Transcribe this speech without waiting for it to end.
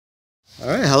All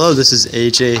right, hello. This is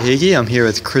AJ Hege. I'm here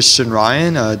with Christian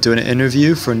Ryan, doing an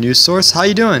interview for News Source. How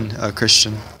you doing,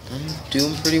 Christian? I'm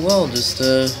doing pretty well. Just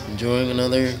enjoying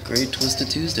another great Twisted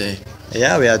Tuesday.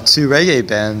 Yeah, we had two reggae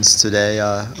bands today.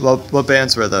 What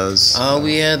bands were those?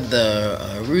 We had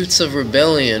the Roots of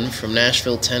Rebellion from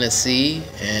Nashville, Tennessee,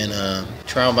 and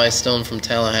Trial by Stone from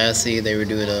Tallahassee. They were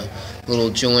doing a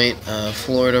little joint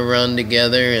Florida run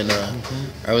together, and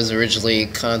I was originally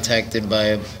contacted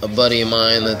by a buddy of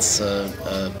mine that's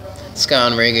a ska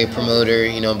and reggae promoter,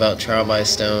 about Trial by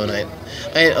Stone. I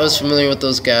was familiar with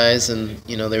those guys, and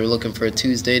they were looking for a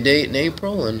Tuesday date in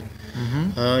April, and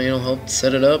helped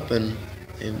set it up, and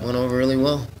it went over really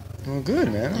well. Well,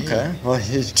 good, man. Okay. Well,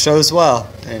 it shows well.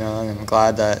 And I'm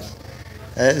glad that.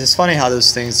 It's funny how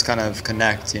those things kind of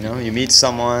connect. You meet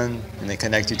someone and they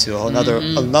connect you to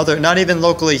another, not even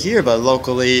locally here, but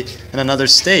locally in another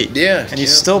state. Yeah. And you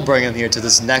still bring them here to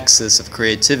this nexus of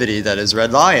creativity that is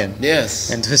Red Lion. Yes.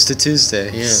 And Twisted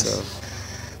Tuesday. Yes. So.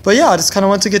 But yeah, I just kind of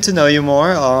want to get to know you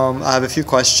more. I have a few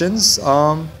questions.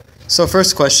 So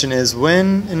first question is,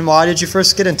 when and why did you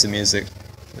first get into music,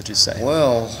 would you say?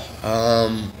 Well,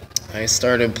 I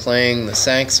started playing the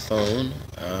saxophone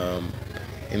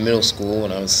in middle school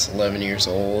when I was 11 years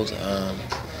old.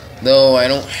 Though I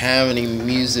don't have any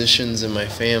musicians in my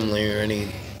family or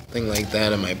anything like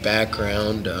that in my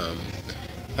background,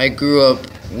 I grew up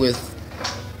with,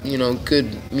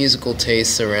 good musical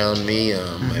tastes around me.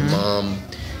 My mom,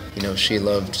 she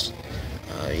loved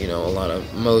a lot of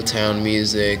Motown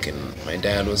music, and my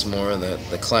dad was more of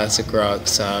the classic rock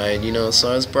side,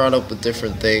 so I was brought up with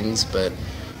different things, but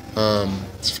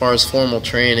as far as formal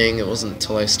training, it wasn't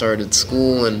until I started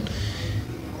school. And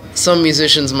some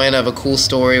musicians might have a cool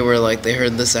story where they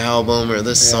heard this album or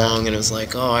this song and it was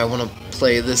like, oh, I want to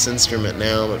play this instrument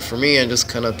now. But for me, I just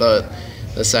kind of thought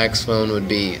the saxophone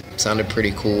sounded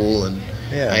pretty cool, and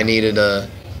I needed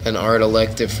an art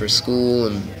elective for school,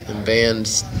 and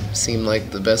bands seemed like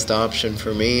the best option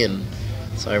for me, and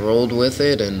so I rolled with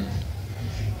it, and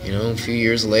a few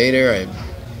years later I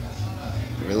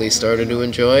really started to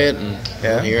enjoy it, and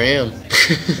here I am.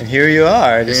 And here you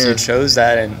are. Just you chose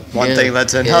that, and one thing led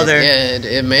to another.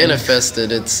 It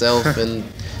manifested itself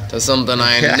into something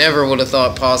I never would have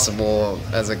thought possible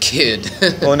as a kid.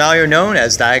 Well, now you're known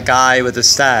as that guy with the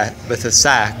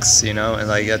sax, and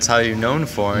that's how you're known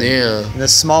for. And the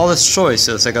smallest choice,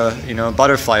 it's like a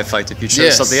butterfly effect. If you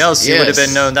chose something else, you would have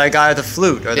been known that guy with the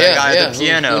flute or that guy with the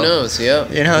piano. Who knows? Yeah.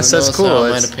 So that's cool. How it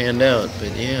might have panned out,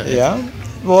 but Yeah.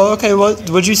 Well, okay.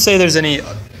 Would you say there's any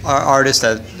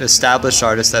established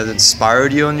artist that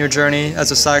inspired you on your journey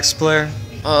as a sax player?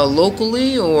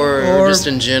 Locally or just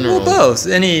in general? Well, both.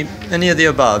 Any of the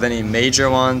above. Any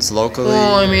major ones locally?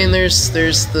 Well, I mean, there's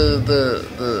the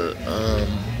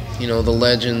the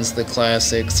legends, the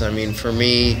classics. I mean, for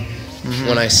me,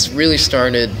 when I really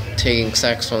started taking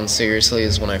saxophone seriously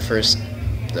is when I first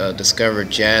discovered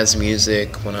jazz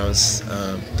music when I was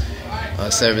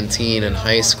 17 in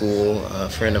high school. A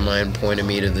friend of mine pointed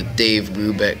me to the Dave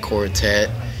Brubeck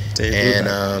Quartet.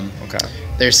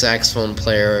 Their saxophone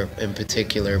player in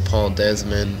particular, Paul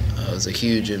Desmond, was a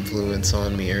huge influence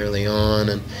on me early on,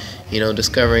 and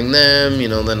discovering them,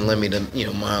 then led me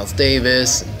to Miles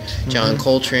Davis, and John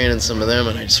Coltrane, and some of them,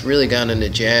 and I just really got into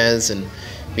jazz. And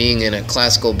being in a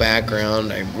classical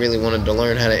background, I really wanted to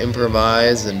learn how to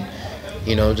improvise, and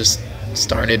just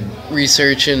started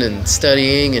researching and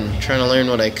studying and trying to learn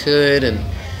what I could, and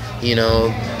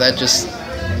that just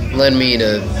led me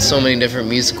to so many different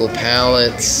musical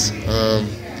palettes.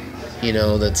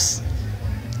 That's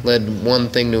led one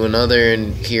thing to another,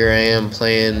 and here I am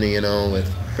playing with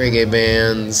reggae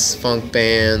bands, funk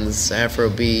bands,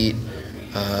 Afrobeat,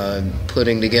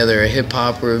 putting together a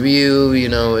hip-hop review.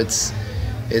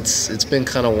 It's been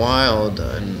kind of wild.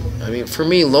 And I mean, for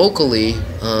me locally,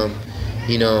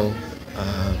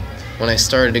 when I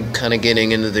started kind of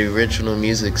getting into the original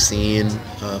music scene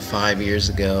 5 years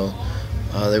ago,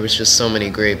 there was just so many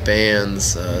great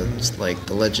bands, like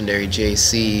the legendary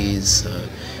JCs,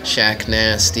 Shaq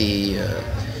Nasty,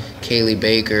 Kaylee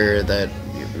Baker, that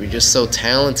were just so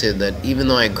talented that even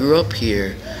though I grew up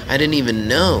here, I didn't even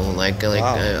know. I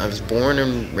was born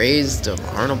and raised at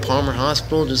Arnold Palmer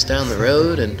Hospital just down the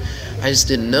road, and I just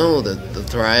didn't know the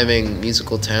thriving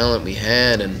musical talent we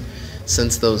had. And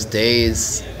since those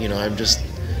days, I've just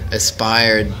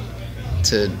aspired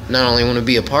to not only want to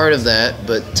be a part of that,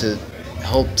 but to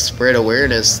help spread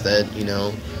awareness that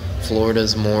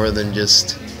Florida's more than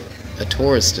just a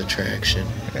tourist attraction.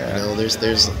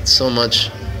 There's so much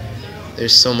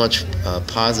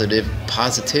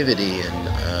positivity and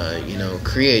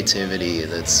creativity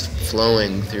that's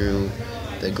flowing through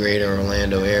the greater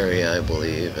Orlando area, I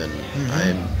believe, and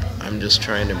I'm just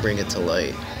trying to bring it to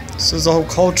light. So there's a whole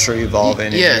culture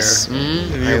evolving. Yes.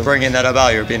 You're bringing that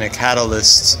about. You're being a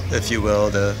catalyst, if you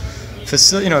will, to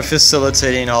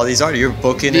facilitating all these art. You're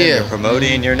booking it, you're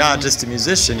promoting. You're not just a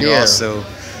musician.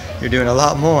 You're doing a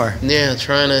lot more. Yeah,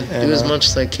 trying to do as much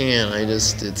as I can.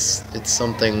 It's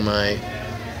something my,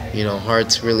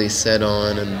 heart's really set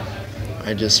on, and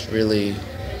I just really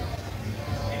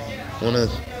want to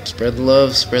spread the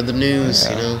love, spread the news,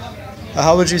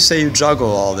 How would you say you juggle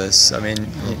all this? I mean,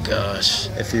 oh gosh,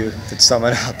 if you could sum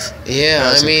it up.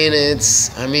 Yeah,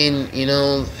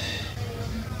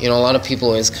 a lot of people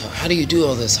always go, how do you do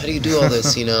all this? How do you do all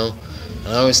this? And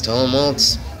I always tell them, well,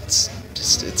 it's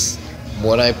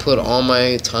what I put all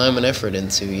my time and effort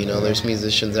into. There's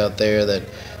musicians out there that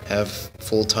have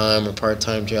full-time or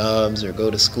part-time jobs or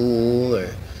go to school or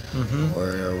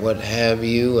what have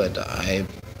you. And I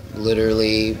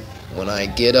literally, when I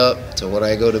get up to when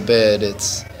I go to bed,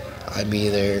 I'm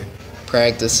either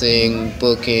practicing,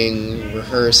 booking,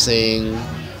 rehearsing,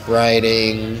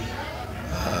 writing,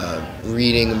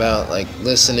 reading about,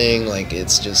 listening.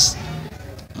 It's just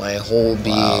my whole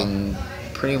being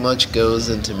pretty much goes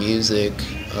into music.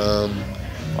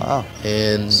 Wow.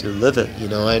 And so you live it.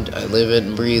 I live it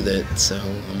and breathe it. So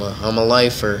I'm a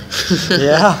lifer.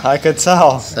 Yeah, I could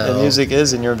tell. The music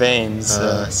is in your veins.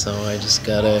 So I just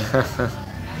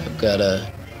I've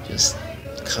gotta just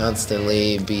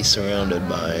constantly be surrounded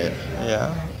by it.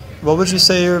 Yeah. What would you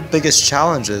say your biggest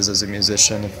challenges as a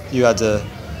musician, if you had to,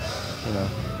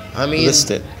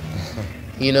 list it?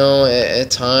 At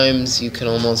times you can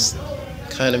almost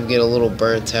kind of get a little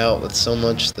burnt out with so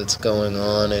much that's going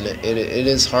on, and it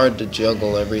is hard to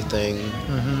juggle everything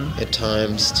at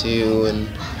times too. And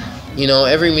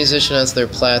every musician has their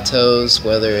plateaus,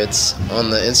 whether it's on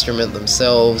the instrument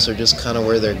themselves or just kind of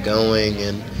where they're going.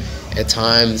 And at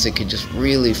times it could just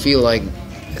really feel like,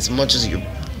 as much as you're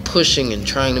pushing and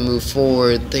trying to move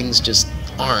forward, things just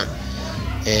aren't,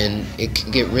 and it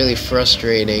can get really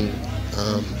frustrating,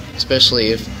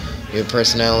 especially if you're a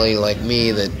personality like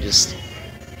me that just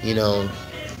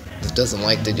that doesn't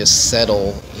like to just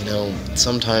settle.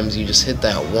 Sometimes you just hit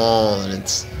that wall,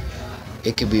 and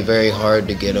it can be very hard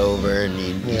to get over, and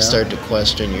you start to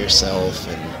question yourself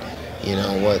and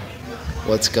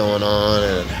what's going on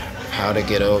and how to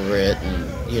get over it. And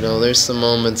there's some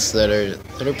moments that are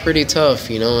pretty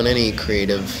tough, in any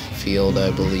creative field,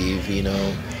 I believe,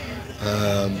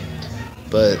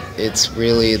 but it's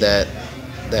really that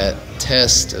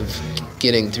test of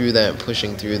getting through that,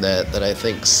 pushing through that I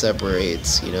think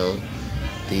separates, the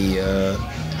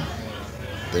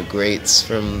greats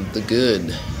from the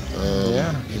good.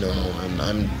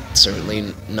 I'm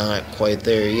certainly not quite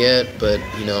there yet, but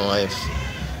I've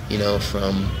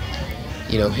from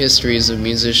histories of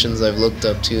musicians I've looked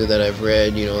up to that I've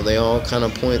read, they all kind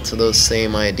of point to those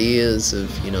same ideas of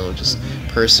just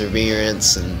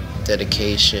perseverance and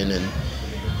dedication and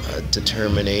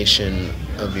determination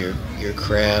of your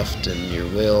craft and your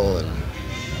will, and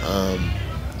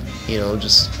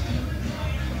just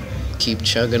keep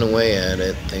chugging away at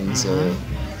it. Things will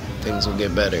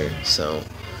get better. So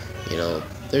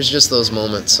there's just those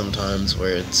moments sometimes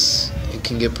where it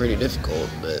can get pretty difficult,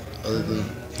 but other than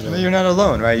you're not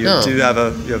alone, right? You do have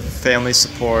you have family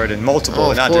support and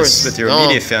multiple, not just with your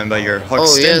immediate family, but your extended.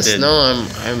 Oh yes, no,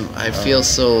 I feel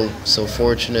so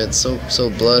fortunate, so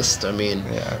blessed. I mean,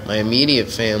 my immediate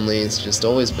family has just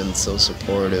always been so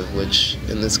supportive, which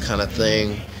in this kind of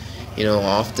thing,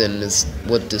 often is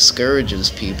what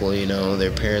discourages people.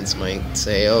 Their parents might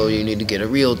say, "Oh, you need to get a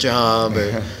real job,"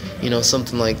 or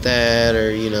something like that,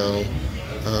 or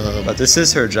but this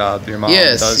is her job. Your mom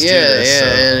does do this. So.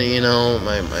 And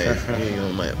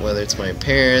my whether it's my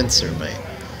parents or my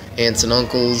aunts and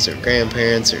uncles or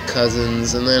grandparents or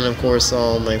cousins, and then of course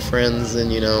all my friends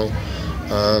and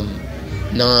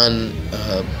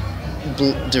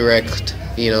non-direct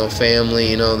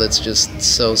family, that's just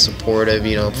so supportive.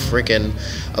 Freaking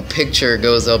a picture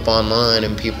goes up online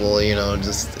and people,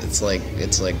 just it's like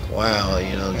wow,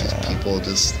 just people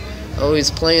just. Oh,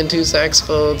 he's playing 2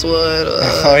 saxophones. What?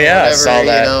 Oh yeah, whatever, I saw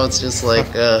that. It's just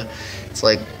like, it's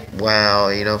like,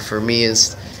 wow. For me,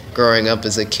 as growing up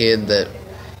as a kid, that,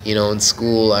 in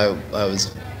school, I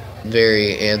was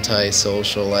very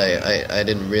antisocial. I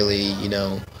didn't really,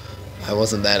 I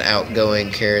wasn't that outgoing,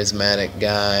 charismatic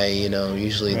guy.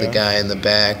 Usually the guy in the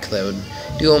back that would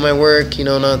do all my work.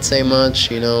 Not say much.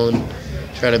 And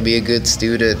try to be a good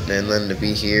student, and then to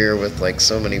be here with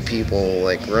so many people,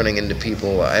 running into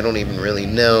people I don't even really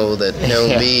know that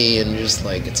know me, and just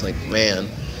it's man,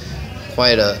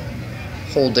 quite a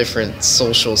whole different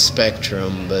social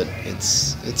spectrum, but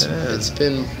it's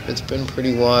been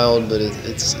pretty wild, but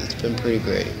it's been pretty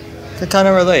great. I kind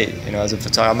of relate, as a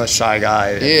photographer. I'm a shy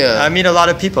guy. Yeah. I meet a lot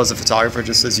of people as a photographer,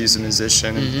 just as you as a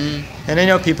musician. And I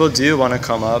know people do want to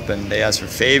come up and they ask for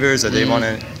favors, or they want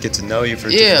to get to know you for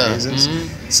different reasons.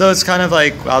 So it's kind of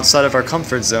like outside of our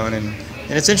comfort zone, and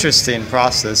it's an interesting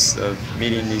process of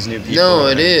meeting these new people. No,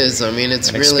 it is. I mean, it's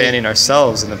and really expanding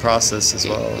ourselves in the process as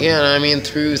well. Yeah, I mean,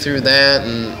 through that,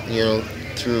 and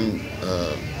through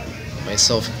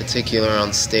myself in particular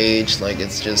on stage, like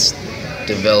it's just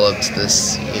developed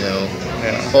this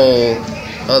whole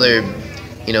other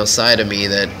side of me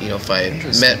that if I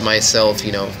met myself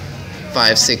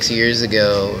 5-6 years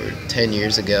ago or 10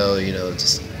 years ago,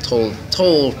 just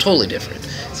totally different.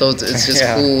 So it's just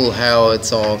cool how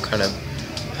it's all kind of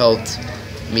helped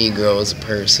me grow as a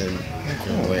person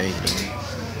in a way.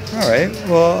 All right.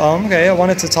 Well, okay. I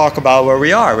wanted to talk about where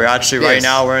we are. We're actually right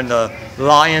now. We're in the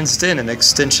Lion's Den, an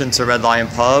extension to Red Lion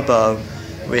Pub.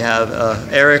 We have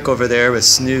Eric over there with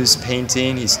Snooze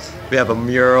painting. We have a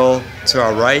mural to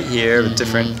our right here with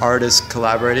different artists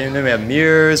collaborating. And then we have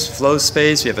mirrors, flow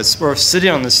space. We're sitting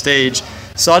on the stage.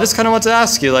 So I just kind of want to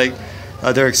ask you, like,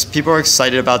 people are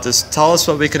excited about this. Tell us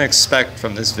what we can expect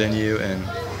from this venue and.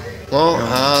 Well,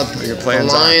 the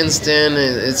Lion's Den,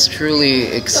 it's truly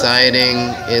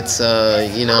exciting. It's We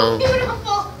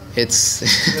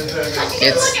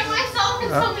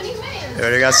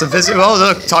already got some visitors. Well,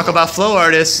 look, talk about flow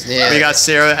artists. Yeah. We got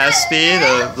Sarah Espy,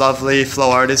 the lovely flow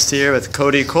artist here, with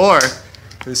Cody Core,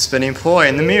 who's spinning poi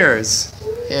in the mirrors.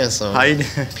 Yeah, so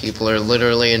people are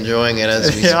literally enjoying it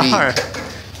as we speak. Are.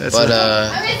 I'm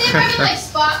gonna like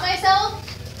spot myself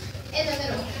in the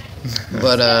middle.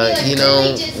 But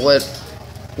what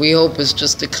we hope is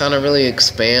just to kind of really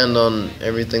expand on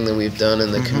everything that we've done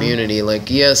in the community.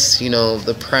 Like, yes,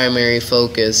 the primary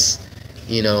focus,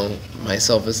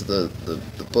 myself as the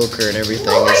booker and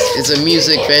everything is a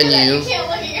music venue,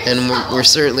 and we're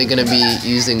certainly going to be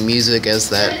using music as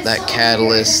that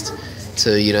catalyst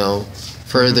to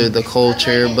further the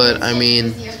culture. But I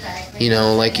mean,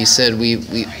 like you said, we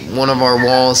one of our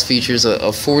walls features a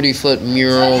 40-foot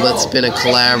mural that's been a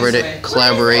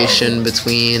collaboration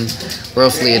between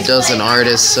roughly a dozen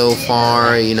artists so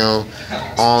far,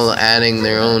 all adding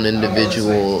their own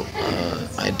individual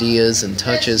ideas and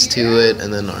touches to it.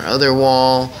 And then our other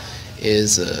wall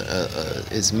is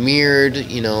mirrored,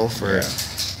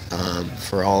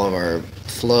 for all of our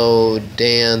flow,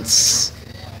 dance,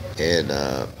 and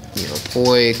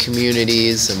poi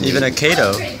communities, and even a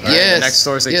Cato. Yes, next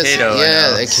door is a Cato.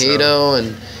 Yeah, a Cato,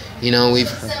 and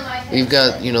we've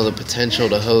got the potential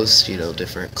to host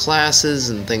different classes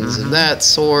and things of that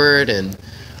sort, and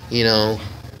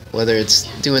whether it's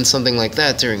doing something like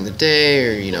that during the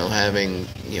day, or having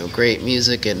great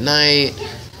music at night,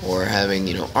 or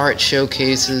having art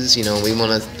showcases.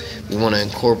 We want to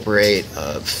incorporate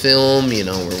film.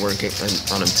 We're working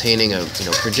on obtaining a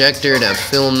projector to have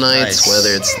film nights, whether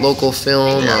it's local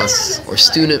film or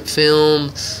student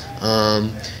film.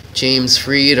 James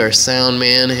Freed, our sound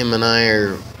man, him and I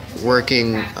are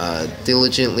working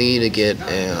diligently to get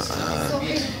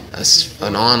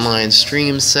an online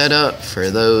stream set up for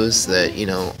those that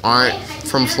aren't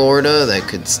from Florida that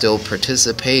could still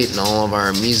participate in all of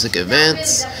our music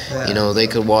events. They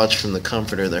could watch from the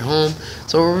comfort of their home.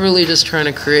 So we're really just trying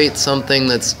to create something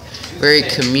that's very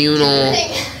communal,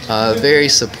 very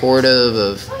supportive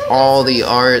of all the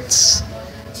arts,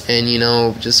 and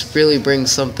just really bring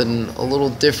something a little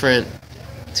different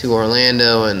to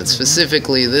Orlando, and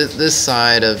specifically this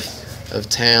side of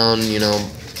town,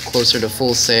 closer to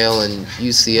Full Sail and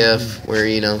UCF, where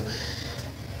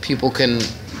people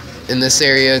in this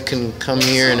area can come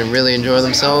here and really enjoy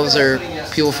themselves, or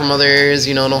people from other areas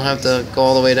don't have to go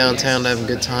all the way downtown to have a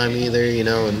good time either,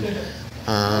 and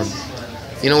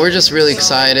we're just really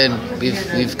excited.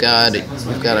 We've got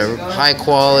a high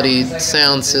quality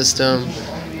sound system.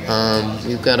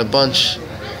 We've got a bunch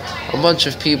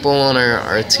of people on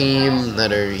our team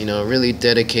that are really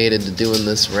dedicated to doing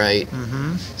this right.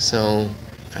 So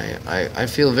I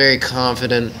feel very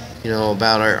confident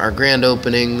about our grand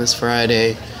opening this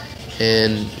Friday,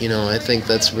 and I think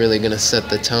that's really going to set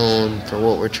the tone for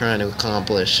what we're trying to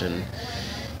accomplish, and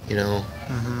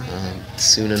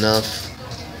soon enough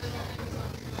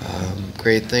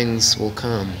great things will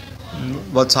come.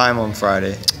 What time on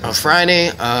Friday? On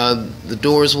Friday, the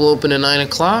doors will open at 9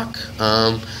 o'clock.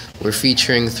 We're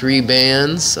featuring 3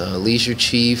 bands, Leisure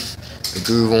Chief, the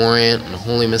Groove Orient, and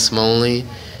Holy Miss Moly.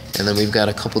 And then we've got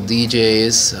a couple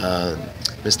DJs.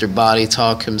 Mr. Body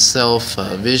Talk himself,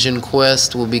 Vision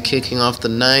Quest, will be kicking off the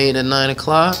night at 9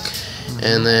 o'clock.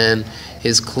 And then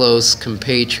his close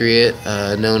compatriot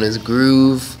known as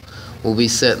Groove will be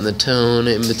setting the tone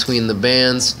in between the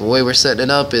bands. The way we're setting it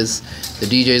up is the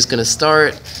DJ's going to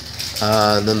start,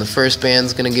 then the first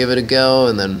band's going to give it a go,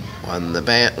 and then when the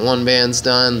one band's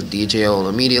done, the DJ will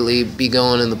immediately be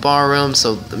going in the bar room,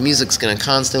 so the music's going to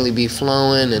constantly be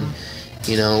flowing, and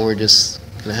we're just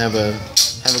going to have a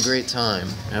great time,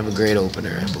 have a great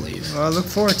opener, I believe. Well, I look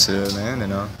forward to it, man,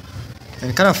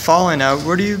 And kind of following out,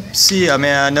 where do you see,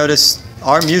 I noticed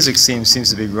our music scene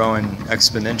seems to be growing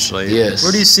exponentially. Yes.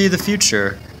 Where do you see the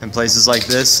future in places like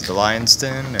this, the Lion's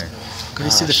Den, or where do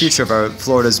you see the future of our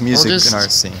Florida's music and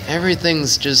art scene?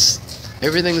 Everything's just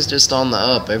on the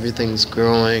up. Everything's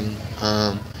growing.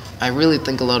 I really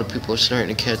think a lot of people are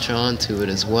starting to catch on to it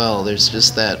as well. There's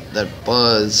just that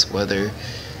buzz, whether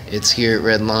it's here at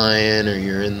Red Lion or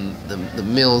you're in the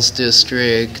Mills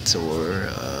District or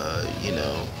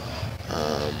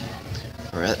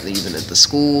or even at the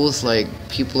schools. Like,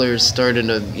 people are starting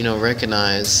to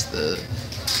recognize the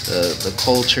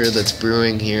culture that's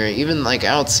brewing here. Even like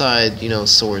outside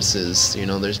sources.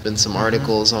 There's been some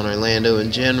articles on Orlando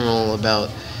in general about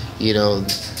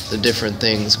the different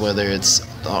things, whether it's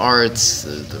the arts,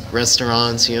 the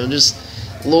restaurants, just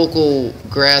local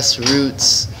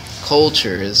grassroots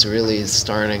culture is really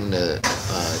starting to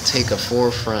take a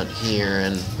forefront here.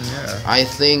 And I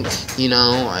think,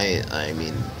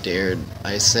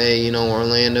 I say,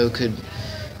 Orlando could,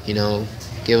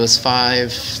 give us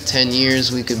 5-10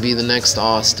 years, we could be the next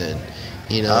Austin.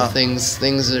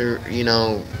 Things are,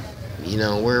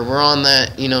 we're on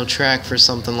that, track for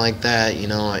something like that.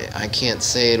 I can't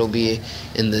say it'll be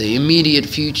in the immediate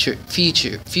future,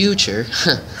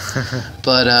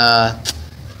 but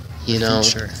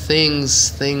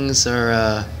things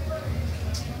are.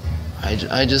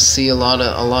 I just see a lot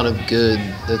of good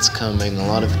that's coming. A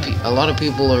lot of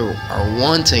people are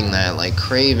wanting that, like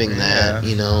craving that.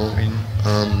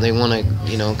 They want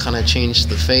to kind of change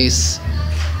the face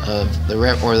of the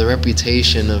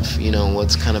reputation of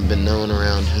what's kind of been known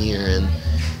around here.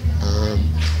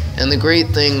 And the great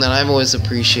thing that I've always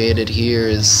appreciated here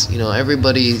is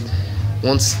everybody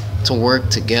wants to work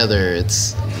together.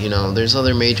 It's there's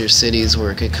other major cities where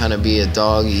it could kind of be a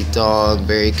dog-eat-dog,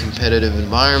 very competitive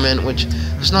environment, which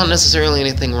there's not necessarily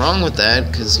anything wrong with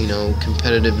that, because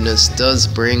competitiveness does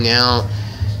bring out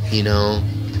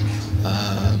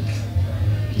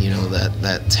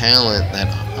that talent, that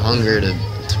hunger to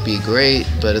be great.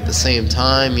 But at the same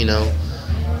time,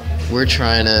 we're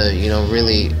trying to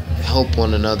really help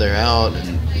one another out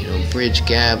and bridge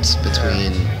gaps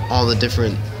between all the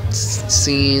different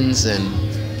scenes and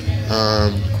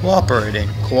cooperating,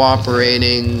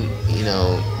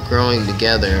 growing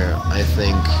together, I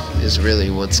think, is really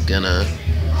what's gonna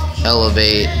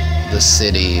elevate the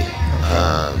city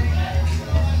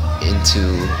into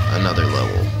another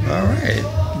level. All right.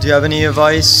 Do you have any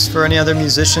advice for any other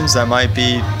musicians that might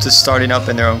be just starting up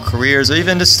in their own careers, or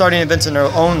even just starting events in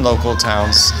their own local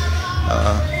towns?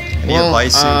 Any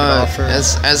advice you could offer?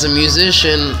 As a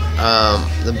musician,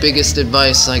 the biggest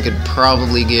advice I could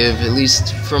probably give, at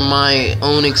least from my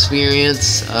own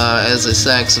experience as a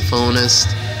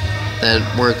saxophonist that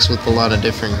works with a lot of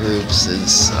different groups,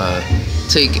 is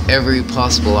take every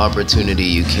possible opportunity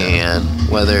you can,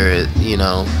 whether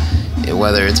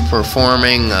it's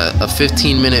performing a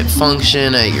 15-minute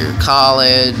function at your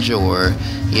college, or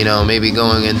maybe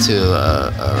going into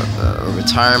a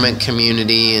retirement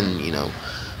community and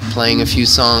playing a few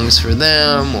songs for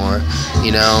them, or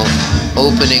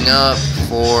opening up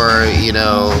for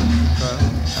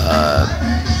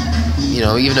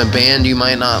even a band you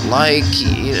might not like.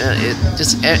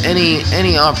 Just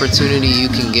any opportunity you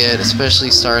can get,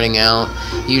 especially starting out.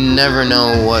 You never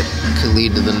know what could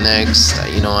lead to the next.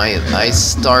 I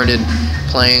started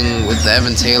playing with the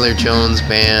Evan Taylor Jones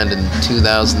band in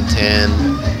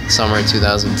 2010, summer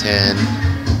 2010,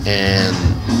 and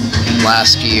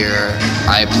last year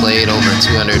I played over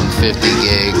 250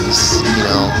 gigs,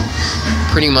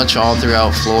 pretty much all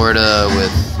throughout Florida.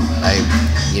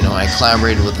 I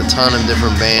collaborated with a ton of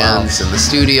different bands in the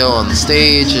studio, on the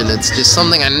stage, and it's just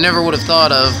something I never would have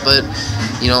thought of, but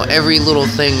every little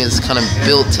thing is kind of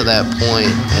built to that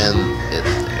point, and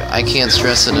I can't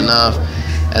stress it enough.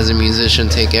 As a musician,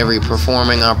 take every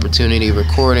performing opportunity,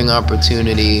 recording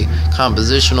opportunity,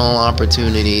 compositional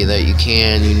opportunity that you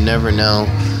can. You never know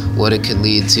what it could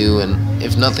lead to, and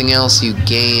if nothing else, you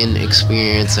gain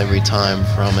experience every time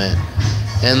from it.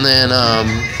 And then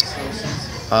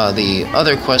the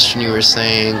other question you were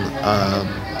saying,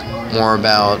 more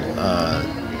about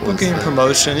booking and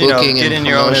promotion, getting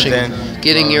your own event,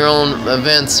 getting your own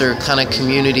events or kind of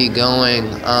community going.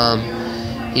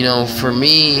 for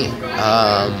me,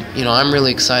 I'm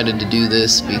really excited to do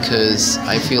this because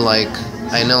I feel like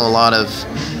I know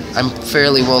I'm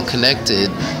fairly well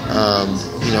connected,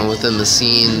 within the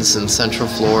scenes in Central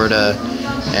Florida,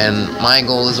 and my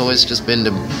goal has always just been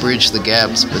to bridge the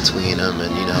gaps between them.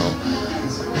 And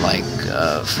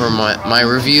for my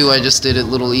review I just did at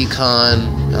Little Econ,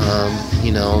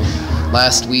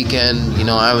 last weekend.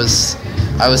 I was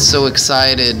so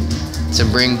excited to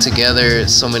bring together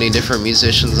so many different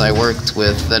musicians I worked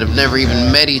with that have never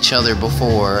even met each other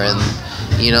before, and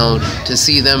to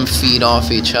see them feed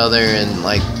off each other and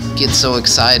get so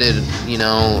excited,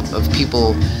 of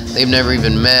people they've never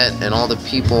even met, and all the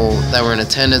people that were in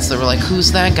attendance that were like,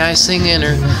 who's that guy singing,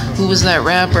 or who was that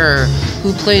rapper,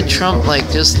 who played Trump,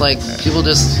 people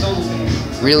just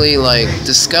really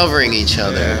discovering each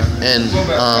other. And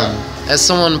as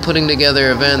someone putting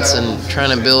together events and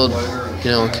trying to build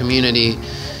a community,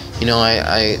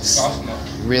 I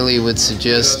really would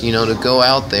suggest to go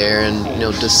out there and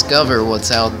discover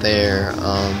what's out there.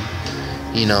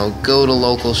 Go to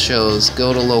local shows,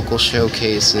 go to local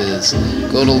showcases,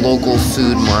 go to local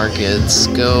food markets,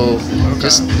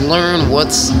 just learn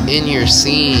what's in your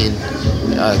scene,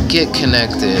 get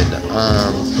connected,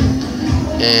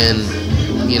 and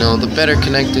the better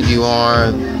connected you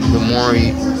are, the more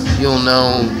you'll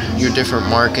know your different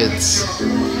markets,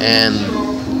 and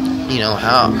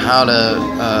how to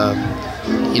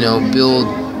build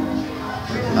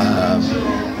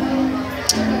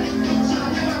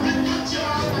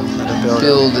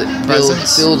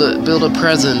build a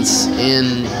presence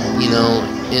in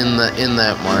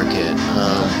that market.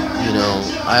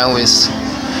 I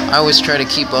always try to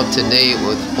keep up to date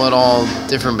with what all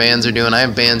different bands are doing. I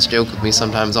have bands joke with me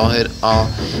sometimes. I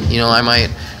might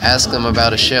ask them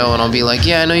about a show, and I'll be like,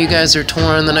 yeah, I know you guys are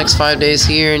touring the next 5 days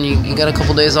here, and you got a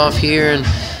couple days off here,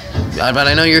 but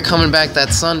I know you're coming back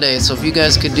that Sunday, so if you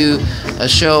guys could do a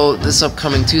show this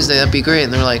upcoming Tuesday, that'd be great.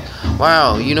 And they're like,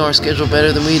 wow, you know our schedule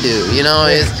better than we do.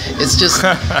 It's just,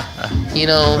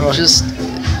 just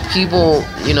people,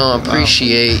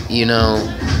 appreciate,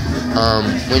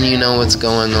 when you know what's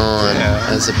going on,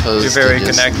 as opposed you're very to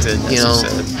just, connected, as you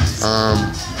said.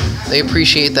 They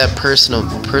appreciate that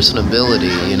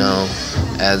personability,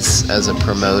 as a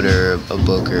promoter, a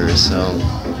booker. So,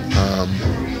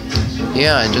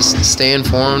 and just stay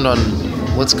informed on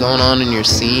what's going on in your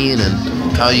scene and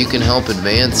how you can help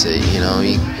advance it.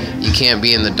 You can't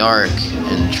be in the dark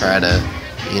and try to,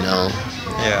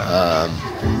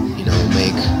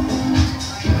 make,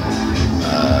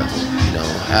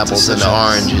 apples into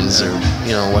oranges, or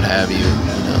what have you.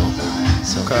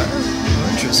 So. Okay.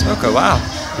 Interesting. Okay. Wow.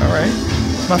 All right.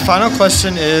 My final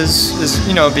question is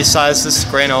besides this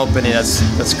grand opening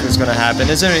that's going to happen,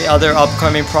 is there any other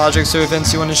upcoming projects or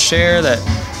events you want to share that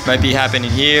might be happening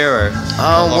here or?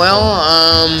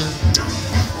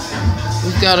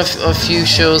 We've got a few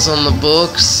shows on the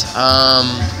books.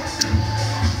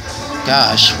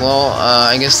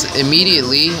 I guess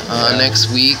immediately next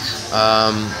week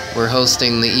we're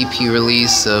hosting the EP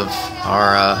release of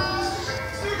our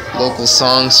local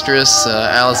songstress,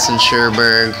 Allison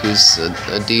Sherberg, who's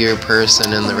a dear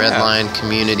person in the Red Line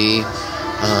community.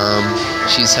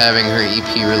 She's having her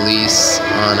EP release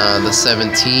on the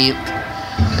 17th.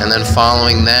 And then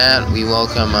following that, we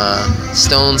welcome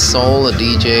Stone Soul, a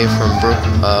DJ from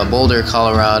Boulder,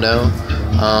 Colorado,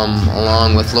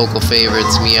 along with local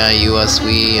favorites Mia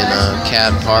USW and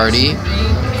Cat Party.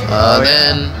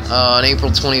 Then on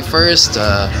April 21st,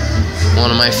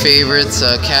 one of my favorites,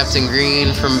 Captain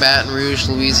Green from Baton Rouge,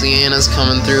 Louisiana, is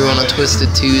coming through on a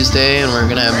Twisted Tuesday, and we're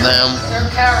going to have them,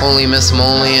 Holy Miss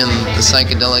Moly, and the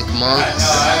Psychedelic Monks.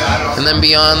 And then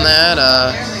beyond that,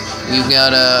 we've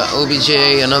got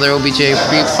another OBJ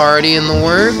pre-party in the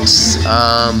works.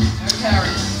 I'm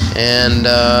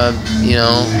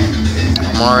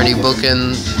already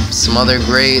booking some other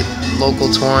great local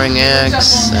touring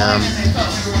acts.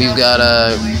 We've got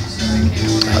a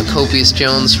Copious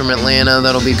Jones from Atlanta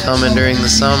that'll be coming during the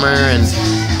summer, and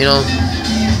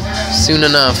soon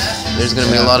enough there's going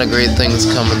to be a lot of great things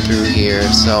coming through here.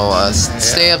 So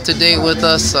stay up to date with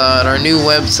us at our new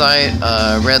website,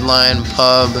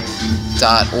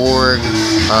 redlinepub.org.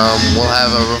 We'll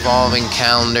have a revolving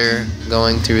calendar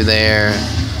going through there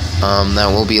that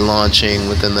we'll be launching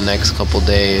within the next couple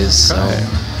days. So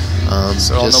on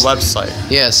the website.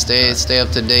 Yeah, stay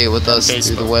up to date with us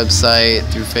through the website,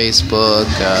 through Facebook,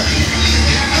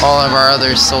 all of our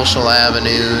other social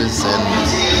avenues, and.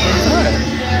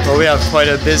 Well, we have quite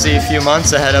a busy few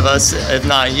months ahead of us, if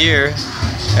not a year.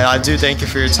 And I do thank you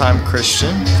for your time,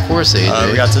 Christian. Of course,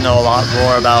 AJ. We got to know a lot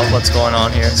more about what's going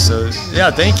on here. So,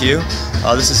 yeah, thank you.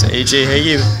 This is AJ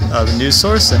Hege of News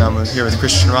Source, and I'm here with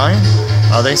Christian Ryan.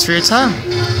 Thanks for your time.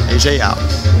 AJ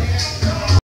out.